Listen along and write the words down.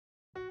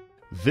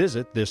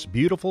Visit this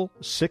beautiful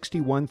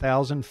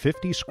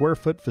 61,050 square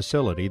foot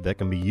facility that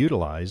can be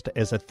utilized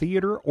as a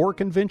theater or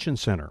convention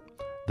center.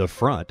 The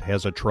front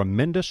has a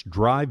tremendous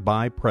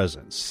drive-by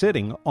presence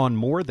sitting on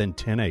more than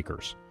 10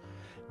 acres.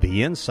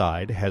 The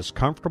inside has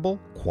comfortable,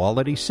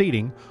 quality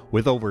seating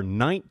with over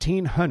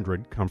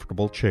 1,900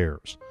 comfortable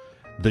chairs.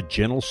 The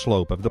gentle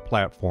slope of the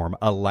platform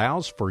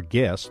allows for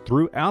guests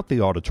throughout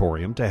the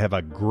auditorium to have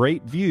a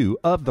great view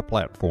of the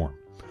platform.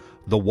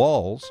 The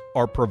walls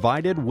are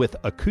provided with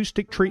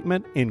acoustic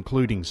treatment,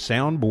 including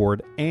soundboard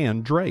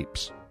and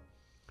drapes.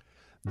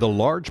 The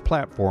large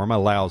platform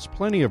allows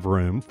plenty of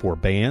room for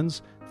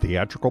bands,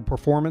 theatrical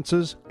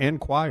performances, and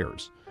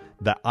choirs.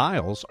 The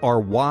aisles are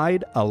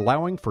wide,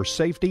 allowing for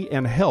safety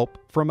and help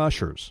from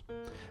ushers.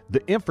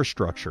 The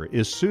infrastructure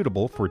is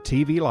suitable for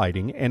TV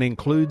lighting and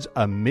includes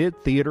a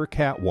mid-theater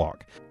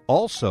catwalk,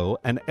 also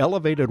an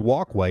elevated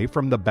walkway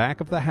from the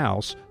back of the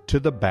house to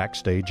the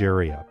backstage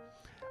area.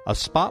 A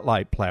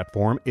spotlight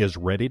platform is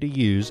ready to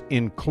use,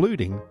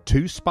 including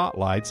 2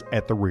 spotlights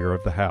at the rear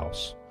of the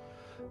house.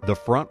 The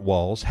front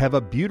walls have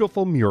a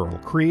beautiful mural,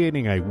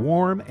 creating a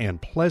warm and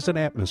pleasant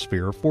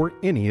atmosphere for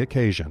any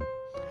occasion.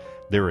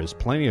 There is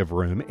plenty of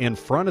room in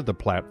front of the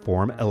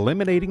platform,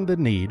 eliminating the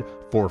need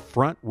for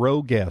front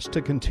row guests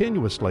to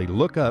continuously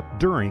look up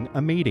during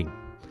a meeting.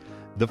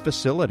 The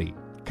facility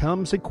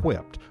comes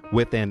equipped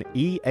with an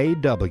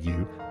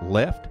EAW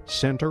left,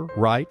 center,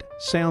 right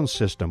sound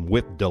system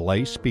with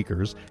delay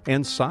speakers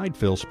and side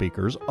fill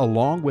speakers,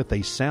 along with a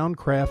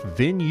Soundcraft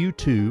Venue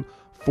 2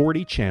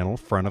 40-channel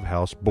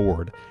front-of-house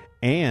board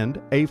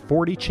and a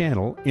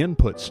 40-channel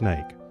input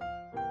snake.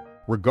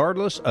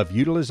 Regardless of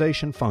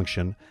utilization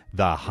function,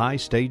 the high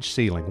stage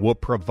ceiling will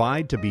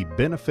provide to be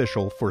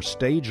beneficial for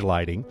stage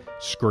lighting,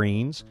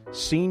 screens,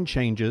 scene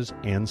changes,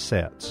 and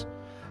sets.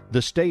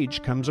 The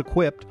stage comes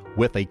equipped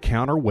with a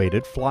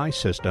counterweighted fly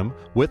system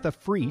with a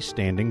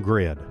freestanding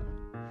grid.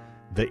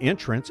 The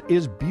entrance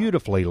is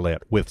beautifully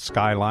lit with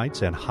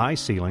skylights and high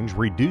ceilings,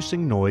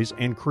 reducing noise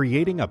and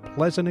creating a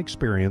pleasant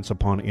experience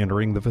upon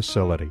entering the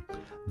facility.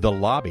 The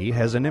lobby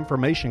has an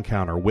information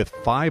counter with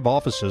 5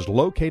 offices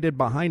located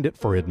behind it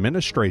for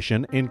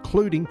administration,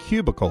 including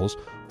cubicles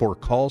for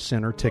call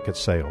center ticket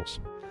sales.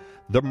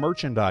 The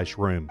merchandise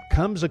room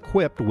comes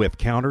equipped with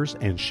counters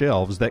and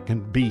shelves that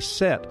can be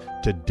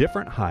set to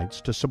different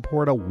heights to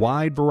support a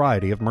wide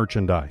variety of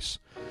merchandise.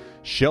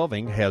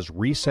 Shelving has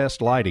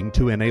recessed lighting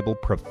to enable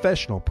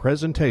professional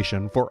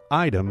presentation for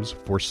items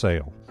for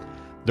sale.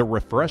 The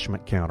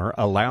refreshment counter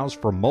allows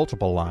for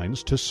multiple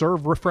lines to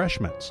serve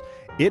refreshments.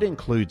 It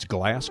includes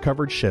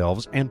glass-covered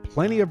shelves and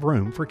plenty of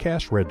room for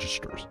cash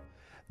registers.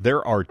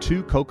 There are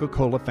 2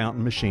 Coca-Cola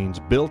fountain machines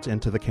built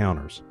into the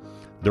counters.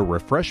 The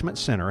refreshment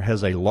center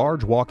has a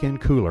large walk-in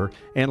cooler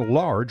and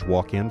large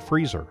walk-in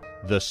freezer.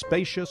 The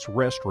spacious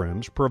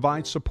restrooms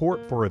provide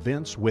support for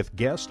events with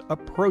guests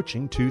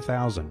approaching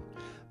 2,000.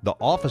 The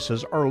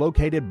offices are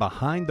located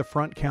behind the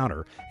front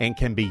counter and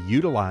can be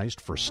utilized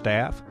for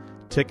staff,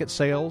 ticket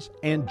sales,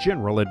 and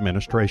general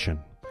administration.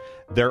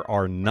 There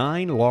are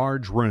 9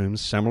 large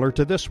rooms similar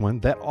to this one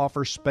that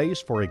offer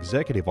space for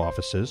executive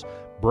offices,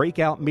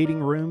 breakout meeting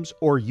rooms,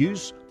 or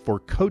use for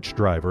coach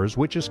drivers,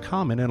 which is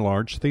common in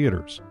large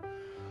theaters.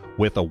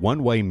 With a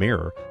one-way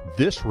mirror,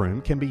 this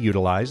room can be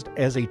utilized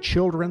as a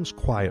children's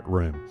quiet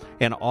room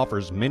and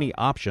offers many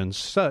options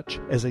such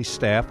as a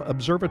staff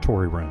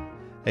observatory room.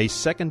 A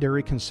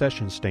secondary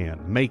concession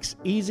stand makes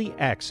easy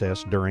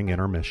access during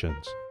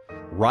intermissions.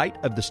 Right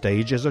of the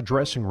stage is a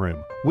dressing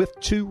room with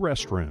 2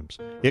 restrooms.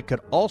 It could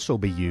also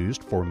be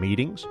used for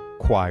meetings,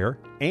 choir,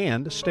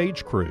 and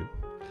stage crew.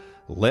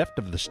 Left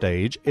of the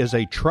stage is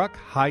a truck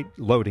height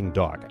loading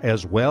dock,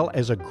 as well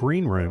as a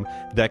green room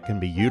that can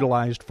be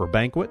utilized for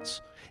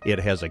banquets. It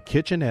has a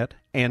kitchenette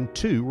and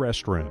 2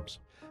 restrooms.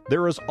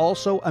 There is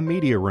also a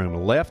media room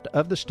left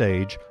of the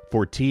stage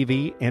for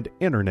TV and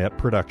internet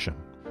production.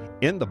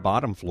 In the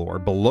bottom floor,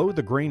 below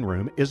the green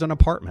room, is an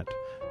apartment.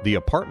 The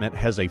apartment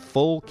has a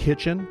full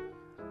kitchen,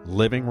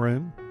 living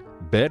room,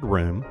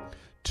 bedroom,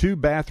 2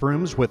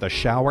 bathrooms with a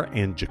shower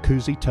and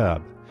jacuzzi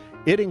tub.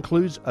 It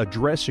includes a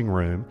dressing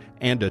room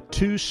and a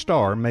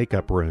 2-star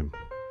makeup room.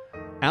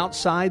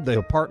 Outside the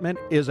apartment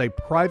is a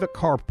private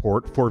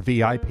carport for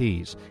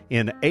VIPs,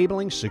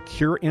 enabling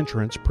secure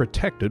entrance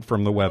protected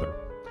from the weather.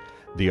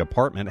 The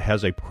apartment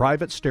has a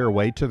private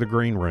stairway to the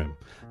green room.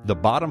 The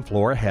bottom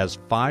floor has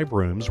 5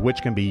 rooms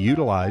which can be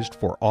utilized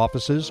for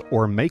offices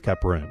or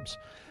makeup rooms.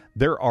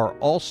 There are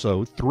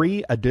also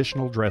 3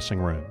 additional dressing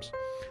rooms.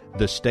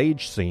 The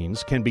stage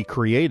scenes can be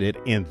created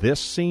in this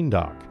scene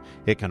dock.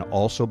 It can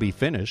also be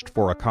finished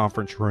for a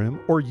conference room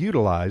or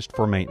utilized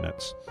for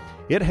maintenance.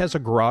 It has a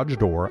garage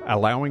door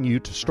allowing you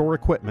to store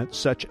equipment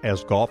such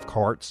as golf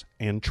carts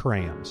and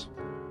trams.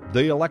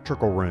 The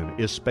electrical room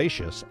is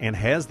spacious and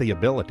has the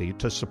ability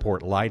to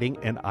support lighting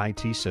and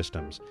IT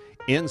systems.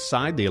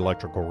 Inside the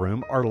electrical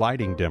room are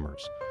lighting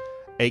dimmers.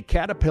 A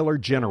Caterpillar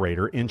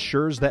generator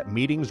ensures that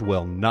meetings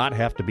will not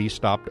have to be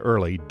stopped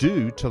early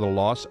due to the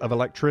loss of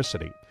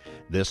electricity.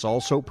 This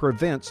also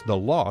prevents the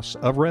loss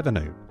of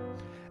revenue.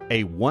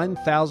 A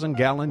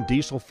 1,000-gallon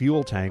diesel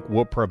fuel tank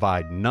will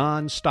provide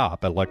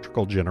non-stop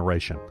electrical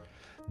generation.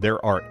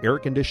 There are air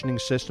conditioning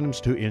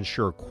systems to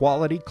ensure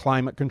quality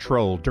climate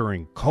control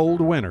during cold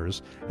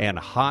winters and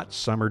hot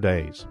summer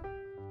days.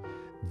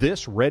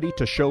 This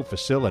ready-to-show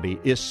facility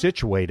is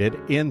situated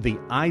in the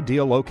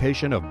ideal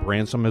location of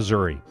Branson,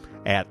 Missouri,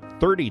 at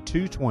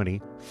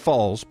 3220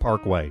 Falls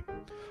Parkway.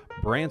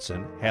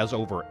 Branson has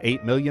over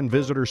 8 million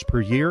visitors per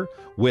year,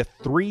 with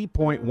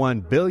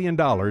 $3.1 billion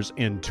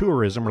in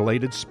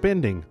tourism-related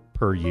spending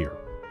per year.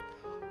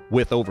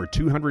 With over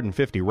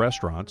 250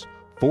 restaurants,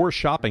 4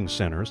 shopping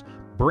centers,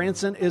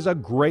 Branson is a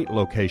great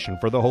location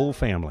for the whole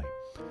family.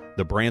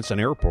 The Branson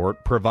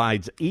Airport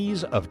provides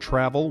ease of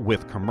travel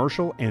with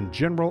commercial and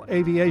general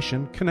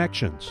aviation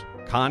connections.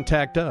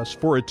 Contact us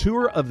for a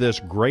tour of this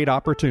great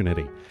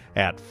opportunity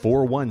at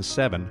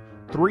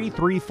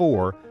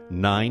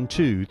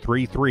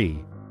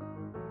 417-334-9233